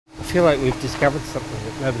feel like we've discovered something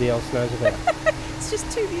that nobody else knows about. It's just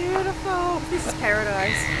too beautiful. This is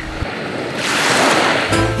paradise.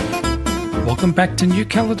 Welcome back to New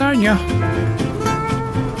Caledonia.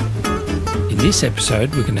 In this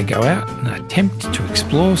episode, we're going to go out and attempt to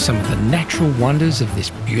explore some of the natural wonders of this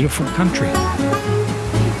beautiful country.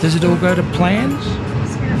 Does it all go to plan?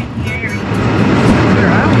 It's going to be hairy. Where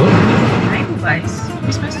are we? Naval base. Are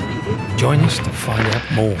we supposed to be here? Join us to find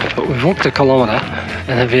out more. But we've walked a kilometre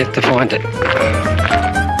and have yet to find it.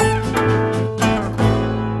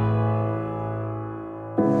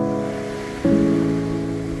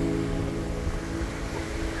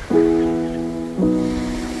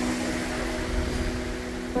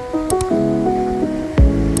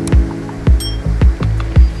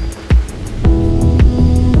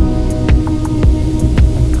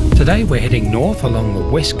 Today we're heading north along the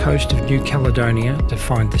west coast of New Caledonia to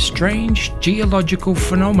find the strange geological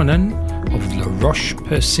phenomenon of the Roche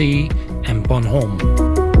Percée and Bonhomme.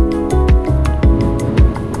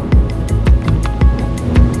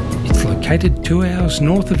 It's located 2 hours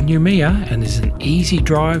north of Nouméa and is an easy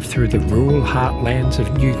drive through the rural heartlands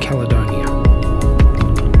of New Caledonia.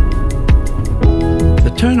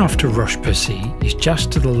 The turn-off to Roche Percée is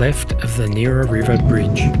just to the left of the Nouméa River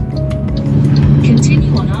Bridge.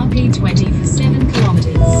 Continue on RP20 for 7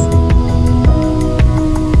 kilometers.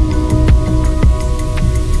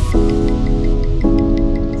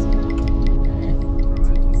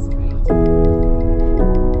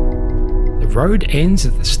 The road ends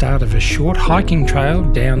at the start of a short hiking trail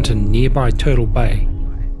down to nearby Turtle Bay.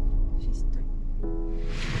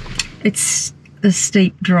 It's a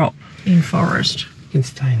steep drop in forest. You can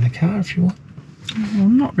stay in the car if you want. Well,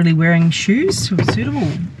 I'm not really wearing shoes so it's suitable.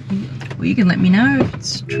 Well, you can let me know if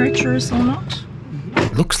it's treacherous or not.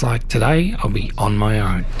 Looks like today I'll be on my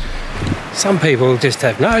own. Some people just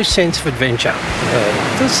have no sense of adventure.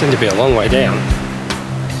 It does seem to be a long way down.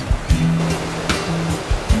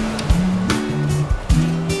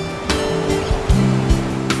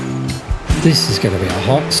 This is going to be a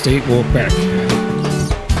hot, steep walk back.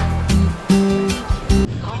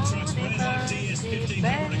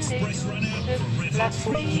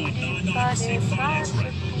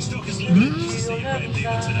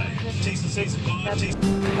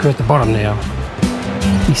 We're at the bottom now.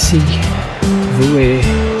 Ici, voué,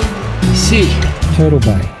 ici, Turtle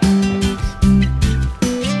Bay.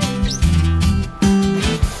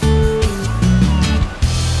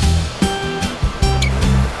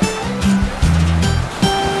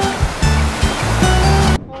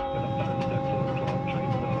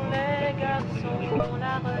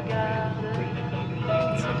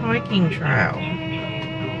 It's a hiking trail.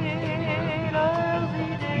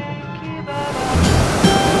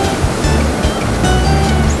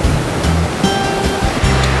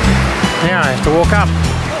 Now I have to walk up.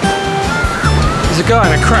 There's a guy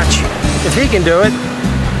on a crutch. If he can do it.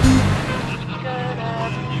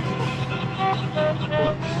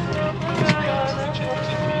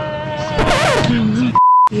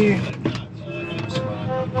 Yeah.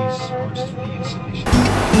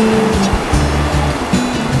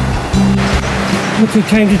 Look who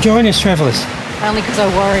came to join us, travellers. Only because I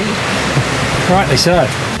worry. Rightly so.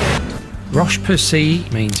 Roche Percée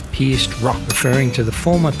means pierced rock, referring to the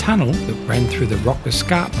former tunnel that ran through the rock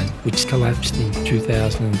escarpment which collapsed in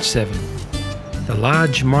 2007. The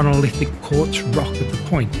large monolithic quartz rock at the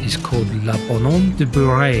point is called le Bonhomme de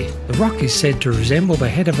Bourail. The rock is said to resemble the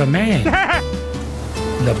head of a man.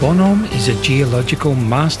 Le Bonhomme is a geological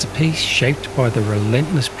masterpiece shaped by the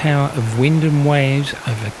relentless power of wind and waves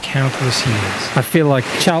over countless years. I feel like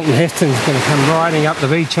Charlton Heston's going to come riding up the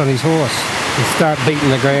beach on his horse and start beating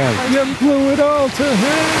the ground. You blew it all to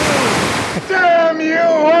hell! Damn you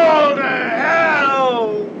all to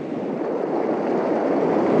hell!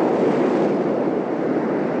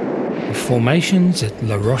 The formations at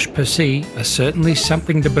La Roche Percée are certainly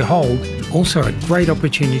something to behold, and also a great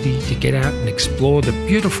opportunity to get out and explore the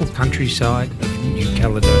beautiful countryside of New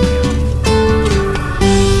Caledonia.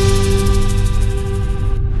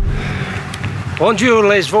 Bonjour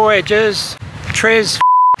les voyageurs. Très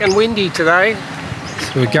and windy today.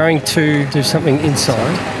 So we're going to do something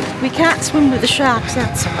inside. We can't swim with the sharks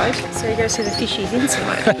outside, so you go see the fishies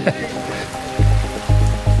inside.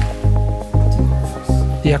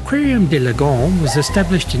 The Aquarium de Lagon was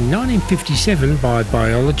established in 1957 by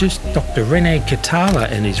biologist Dr. René Catala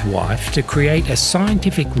and his wife to create a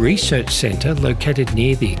scientific research centre located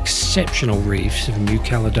near the exceptional reefs of New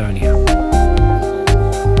Caledonia.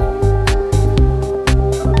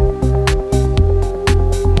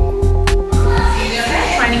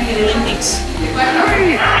 Training for the Olympics.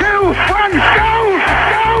 3, 2, 1, go!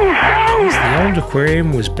 Go! Go! The older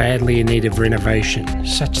aquarium was badly in need of renovation,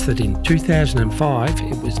 such that in 2005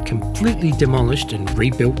 it was completely demolished and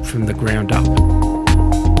rebuilt from the ground up.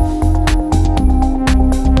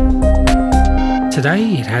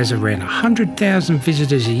 Today it has around 100,000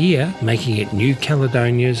 visitors a year, making it New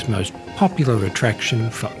Caledonia's most popular attraction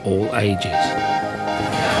for all ages.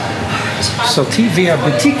 Sortie via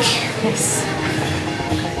boutique. Yes.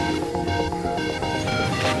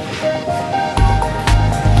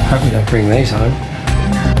 Hope we don't bring these home.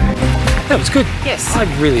 That was good. Yes. I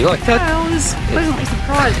really like that. I was pleasantly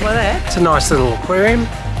surprised by that. It's a nice little aquarium.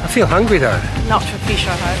 I feel hungry though. Not for fish,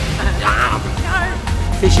 I hope. No.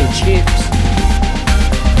 Fish and chips.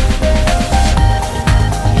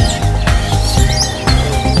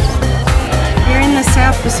 You're in the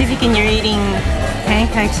South Pacific and you're eating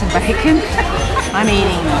pancakes and bacon. I'm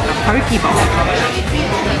eating a poke bowl.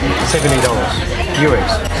 $70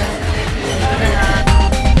 US.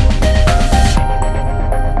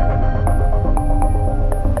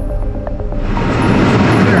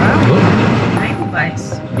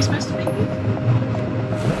 We're supposed to be here.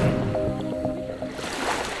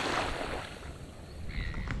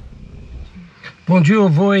 Bonjour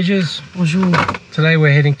voyagers. Bonjour. Today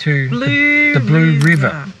we're heading to the Blue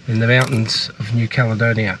River in the mountains of New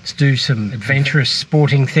Caledonia to do some adventurous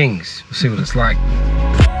sporting things. We'll see what it's like.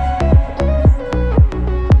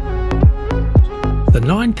 The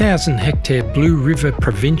 9,000 hectare Blue River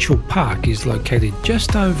Provincial Park is located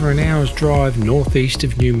just over an hour's drive northeast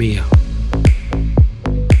of Nouméa.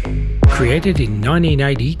 Created in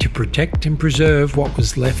 1980 to protect and preserve what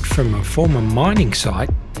was left from a former mining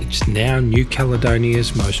site, it's now New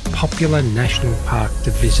Caledonia's most popular national park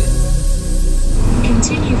to visit.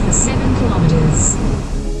 Continue for 7 kilometers.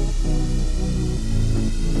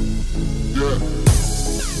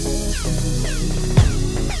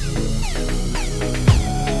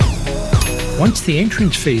 Once the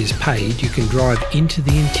entrance fee is paid, you can drive into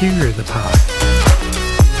the interior of the park.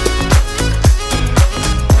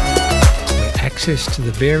 Access to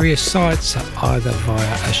the various sites are either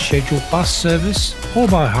via a scheduled bus service or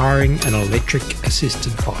by hiring an electric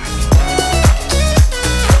assisted bike.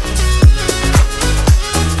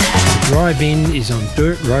 The drive-in is on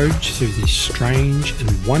dirt roads through this strange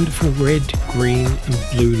and wonderful red, green and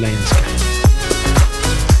blue landscape.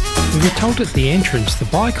 We were told at the entrance the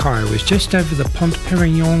bike hire was just over the Pont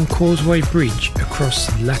Perignon Causeway Bridge across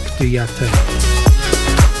Lac du Yaté.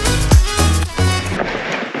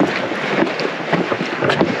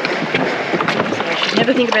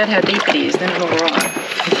 Never think about how deep it is, then it'll arrive.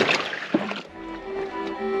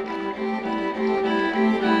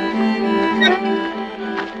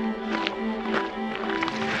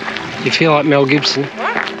 You feel like Mel Gibson?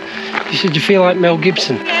 What? You said you feel like Mel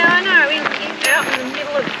Gibson. Yeah, I know, he's out in the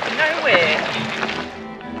middle of nowhere.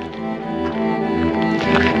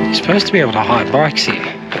 You're supposed to be able to hire bikes here,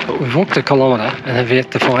 but we've walked a kilometre and have yet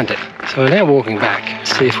to find it. So we're now walking back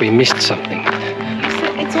to see if we missed something.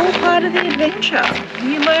 It's all part of the adventure.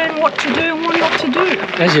 You learn what to do and what not to do.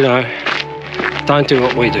 As you know, don't do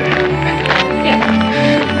what we do. Yeah.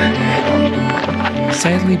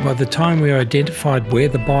 Sadly, by the time we identified where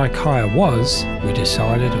the bike hire was, we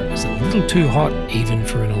decided it was a little too hot even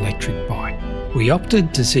for an electric bike. We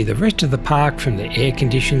opted to see the rest of the park from the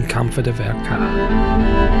air-conditioned comfort of our car.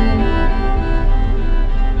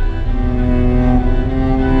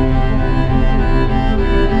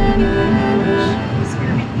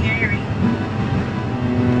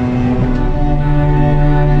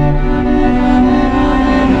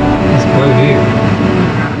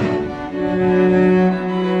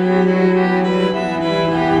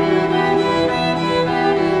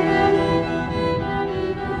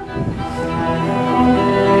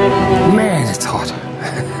 Man, it's hot.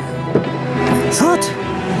 It's hot.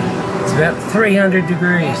 It's about 300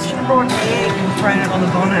 degrees. I should have brought the egg and thrown it on the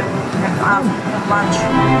bonnet at lunch.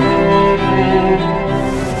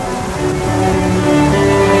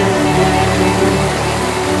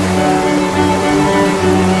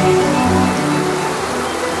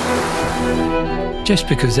 Just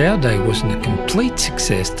because our day wasn't a complete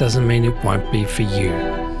success doesn't mean it won't be for you.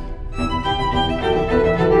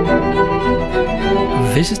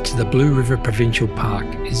 A visit to the Blue River Provincial Park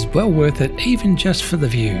is well worth it, even just for the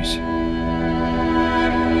views.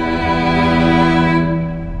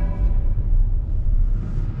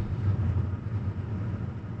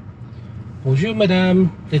 Bonjour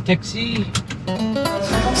madame, des taxis?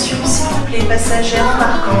 Attention s'il vous plaît, passagères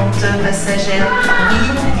embarquantes, passagères I.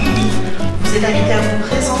 Vous êtes invité à vous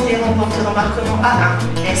présenter en porte d'embarquement A1.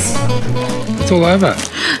 Merci. It's all over.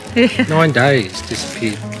 9 days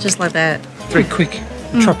disappeared. Just like that. Very quick.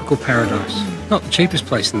 Tropical paradise. Not the cheapest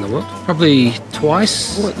place in the world. Probably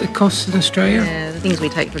twice what it costs in Australia. Yeah, the things we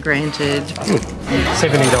take for granted.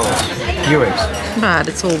 $70 US. But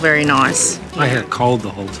it's all very nice. I had a cold the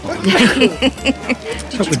whole time.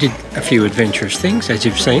 But we did a few adventurous things, as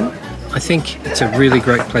you've seen. I think it's a really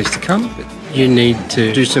great place to come, but you need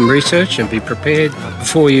to do some research and be prepared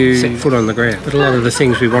before you set foot on the ground. But a lot of the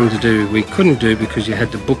things we wanted to do, we couldn't do because you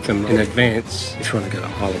had to book them in advance. If you want to go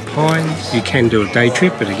to Isle of Pines, you can do a day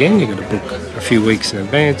trip, but again, you've got to book a few weeks in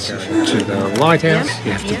advance. To the lighthouse,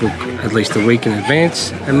 you have to book at least a week in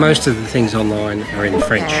advance, and most of the things online are in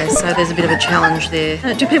French. So there's a bit of a challenge there.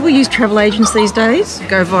 Do people use travel agents these days?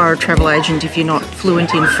 Go via a travel agent if you're not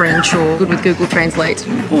fluent in French or good with Google Translate.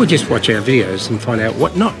 Or just watch our videos and find out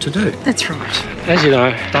what not to do. That's right. As you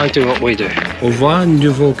know, don't do what we do. Au revoir,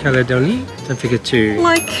 nouvelle-calédonie. Don't forget to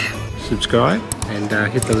Like, subscribe and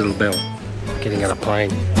hit the little bell. Getting on a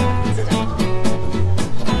plane.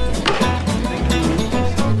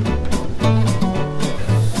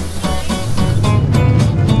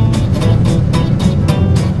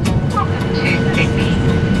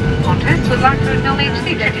 Would like to acknowledge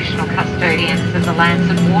the traditional custodians of the lands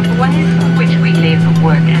and waterways on which we live,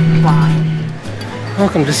 work and fly.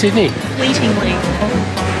 Welcome to Sydney. fleetingly.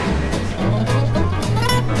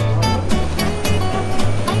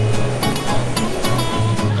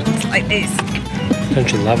 It's like this.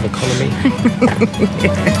 Don't you love economy?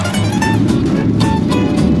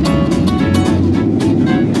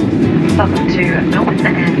 Welcome to Melbourne,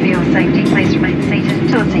 and for your safety, please remain seated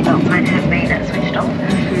until the seatbelt sign has been switched off.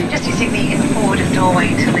 Just using the forward doorway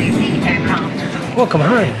to leave the aircraft. Welcome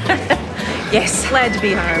home. Yes, glad to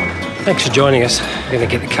be home. Thanks for joining us. We're going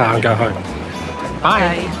to get the car and go home.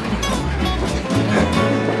 Bye.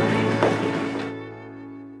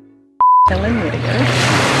 Tell him where to go.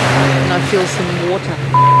 And I feel some water.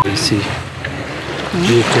 You see,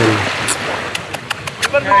 you can...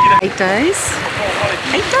 8 days?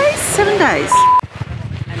 8 days? 7 days?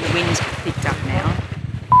 And the wind's picked up now.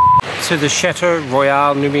 to the Chateau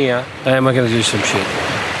Royal Nouméa, and we're going to do some shit.